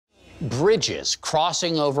Bridges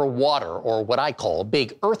crossing over water, or what I call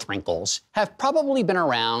big earth wrinkles, have probably been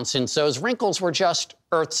around since those wrinkles were just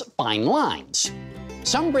Earth's fine lines.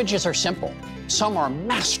 Some bridges are simple, some are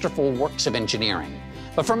masterful works of engineering.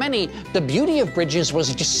 But for many, the beauty of bridges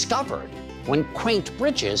was discovered when quaint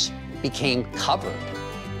bridges became covered.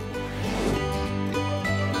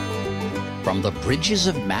 From the bridges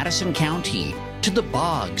of Madison County to the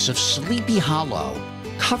bogs of Sleepy Hollow,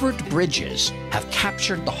 covered bridges have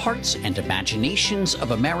captured the hearts and imaginations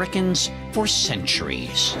of Americans for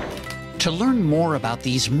centuries. To learn more about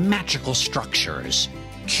these magical structures,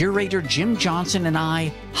 Curator Jim Johnson and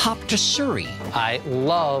I hopped to Surrey. I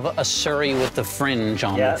love a Surrey with the fringe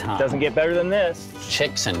on the top. Doesn't get better than this.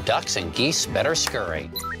 Chicks and ducks and geese better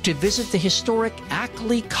scurry. To visit the historic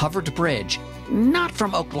Ackley Covered Bridge. Not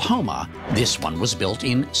from Oklahoma. This one was built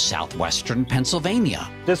in southwestern Pennsylvania.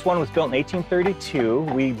 This one was built in 1832.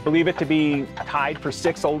 We believe it to be tied for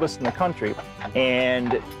 6th oldest in the country.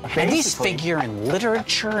 And these figure in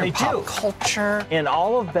literature and pop culture. And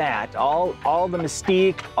all of that, all the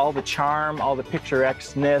mystique, all the charm, all the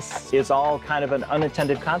picturesqueness is all kind of an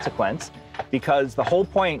unintended consequence, because the whole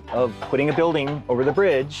point of putting a building over the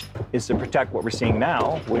bridge is to protect what we're seeing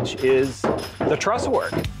now, which is the truss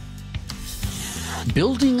work.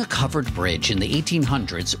 Building a covered bridge in the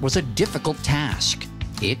 1800s was a difficult task.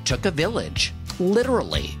 It took a village,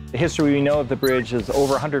 literally. The history we know of the bridge is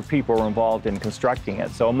over 100 people were involved in constructing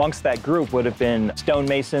it. So amongst that group would have been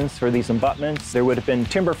stonemasons for these abutments. There would have been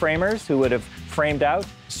timber framers who would have framed out.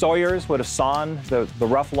 Sawyers would have sawn the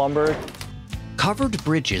rough lumber. Covered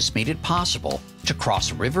bridges made it possible to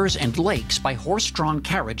cross rivers and lakes by horse-drawn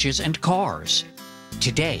carriages and cars.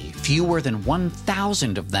 Today, fewer than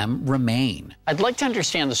 1,000 of them remain. I'd like to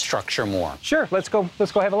understand the structure more. Sure, let's go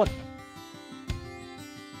have a look.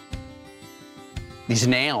 These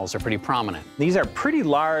nails are pretty prominent. These are pretty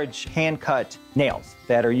large hand-cut nails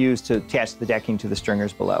that are used to attach the decking to the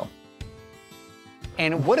stringers below.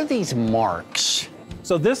 And what are these marks?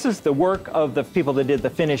 So this is the work of the people that did the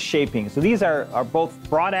finished shaping. So these are both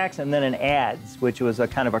broad axe and then an adze, which was a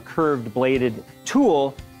kind of a curved bladed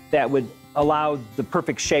tool that would allow the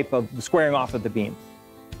perfect shape of the squaring off of the beam.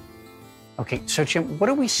 Okay, so Jim, what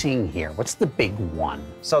are we seeing here? What's the big one?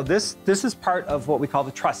 So this is part of what we call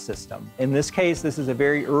the truss system. In this case, this is a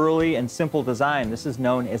very early and simple design. This is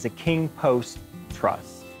known as a king post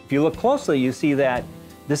truss. If you look closely, you see that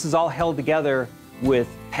this is all held together with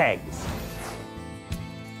pegs.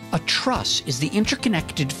 A truss is the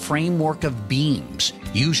interconnected framework of beams,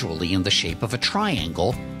 usually in the shape of a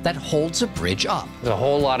triangle, that holds a bridge up. There's a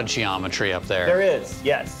whole lot of geometry up there. There is,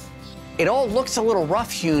 yes. It all looks a little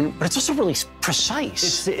rough-hewn, but it's also really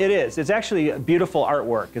precise. It is. It's actually a beautiful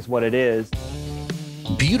artwork is what it is.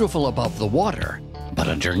 Beautiful above the water, but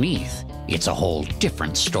underneath, it's a whole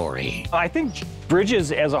different story. I think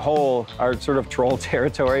bridges as a whole are sort of troll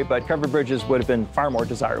territory, but covered bridges would have been far more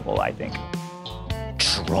desirable, I think.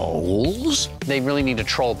 Trolls? They really need a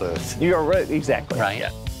troll booth. You're right, exactly. Right?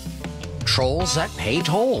 Yeah. Trolls that pay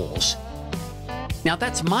tolls. Now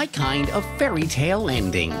that's my kind of fairy tale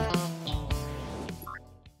ending.